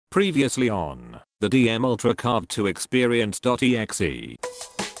Previously on the DM Ultra card to Experience.EXE.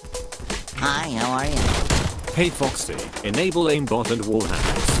 Hi, how are you? Hey Foxy, enable aimbot and wall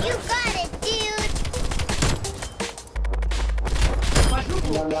hacks. You got it, dude!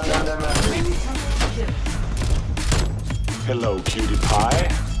 Hello, cutie pie.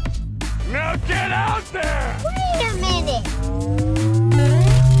 Now get out there! Wait a minute!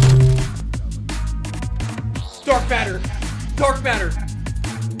 Dark matter! Dark matter!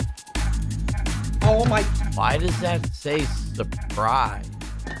 Oh my... Why does that say surprise?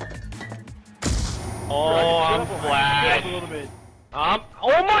 Oh, I'm flat.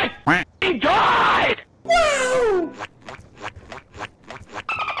 Oh my God! Woo!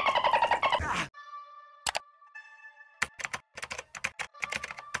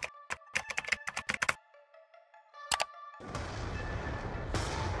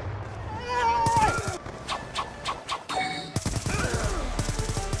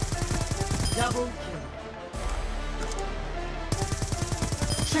 Double kill.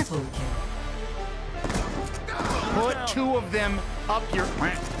 Triple kill. Put two of them up your...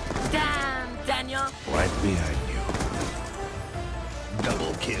 Damn, Daniel. Right behind you.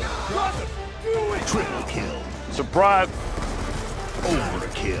 Double kill. Triple kill. Surprise!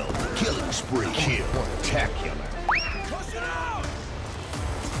 Overkill. Killing spree. Kill. Spectacular.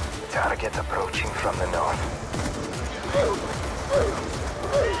 Target approaching from the north.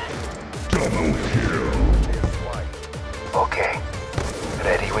 Double kill. Okay.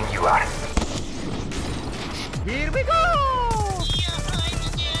 Ready when you are. Here we go!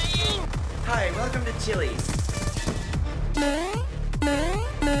 Hi, welcome to Chili's. Can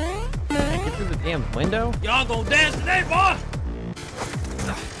I get through the damn window? Y'all gonna dance today, boy?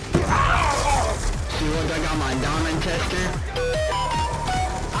 You want I got my diamond tester?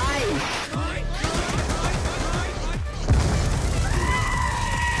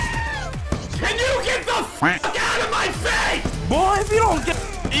 Can you get the f out of my face? Boy, if you don't get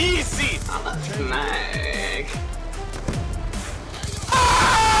easy. Snack.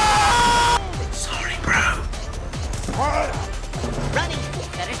 Sorry, bro. Running.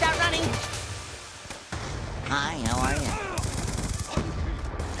 Better start running. Hi, how are you?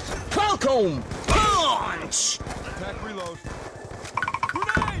 Welcome! Punch!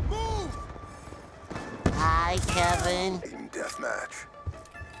 Hi, Kevin. Team deathmatch.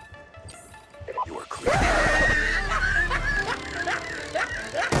 You are clear.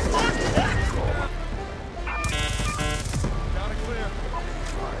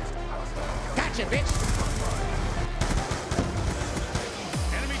 Gotcha, bitch!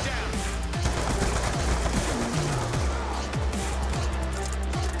 Enemy down.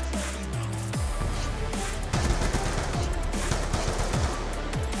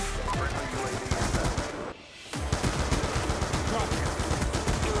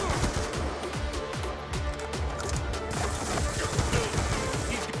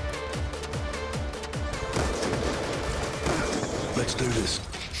 Let's do this.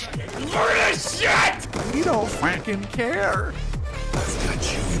 Look at this shit! You don't fucking care. I've got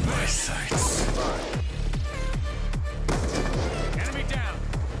you in my sights. Enemy down.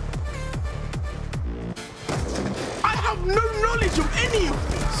 I have no knowledge of any of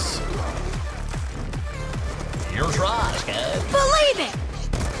this! You're trash, kid. Believe it.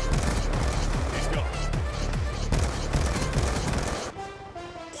 Let's go.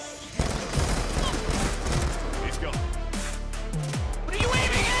 Let's go. What are you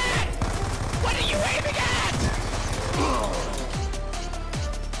aiming at? What are you aiming at?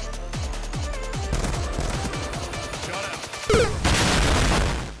 Shut up.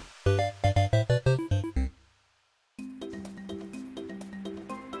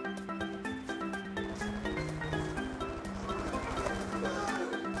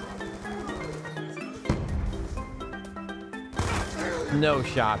 No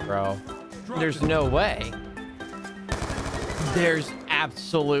shot, bro. There's no way. There's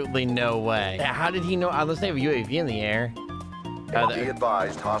absolutely no way. How did he know? Unless they have a UAV in the air. Be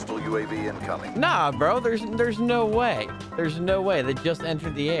advised, hostile UAV incoming. Nah, bro. There's no way. There's no way. They just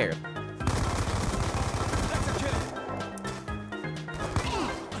entered the air.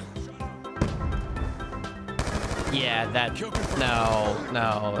 Yeah, that.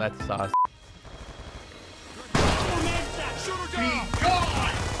 No, that's sauce.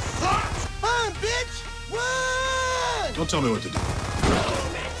 Run, bitch! Run! Don't tell me what to do.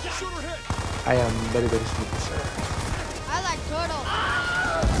 I am very, very sneaky, sir. I like turtles. I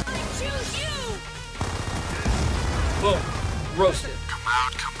choose you. Boom. Roasted. Come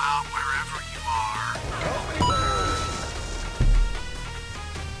out, wherever you are.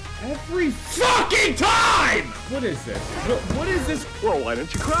 Every every fucking time! What is this? What is this? Well, why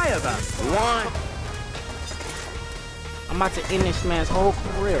don't you cry about it? One. I'm about to end this man's whole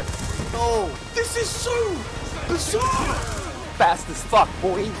career. Oh, this is so bizarre! Fast as fuck,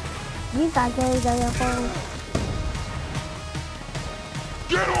 boy. You got games on your phone.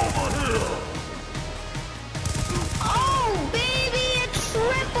 Get over here! Oh, baby, it's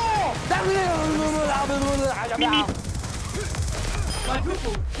triple!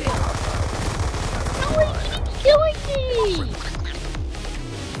 Quadruple kill. No, he keeps killing me!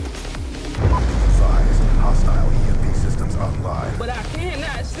 Advised, hostile EMP systems online. But I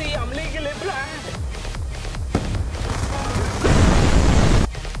cannot see. I'm legally blind.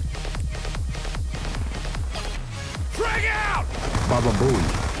 Drag out! Baba Booey.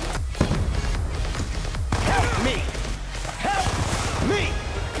 Help me! Help me!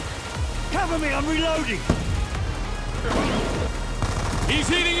 Cover me, I'm reloading! He's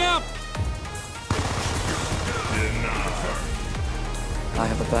heating up! I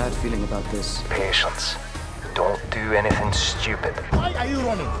have a bad feeling about this. Patience. Don't do anything stupid. Why are you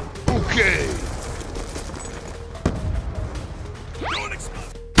running? Okay!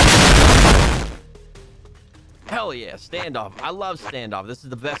 Hell yeah, standoff. I love standoff. This is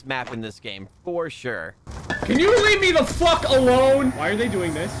the best map in this game, for sure. Can you leave me the fuck alone? Why are they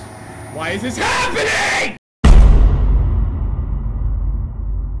doing this? Why is this happening?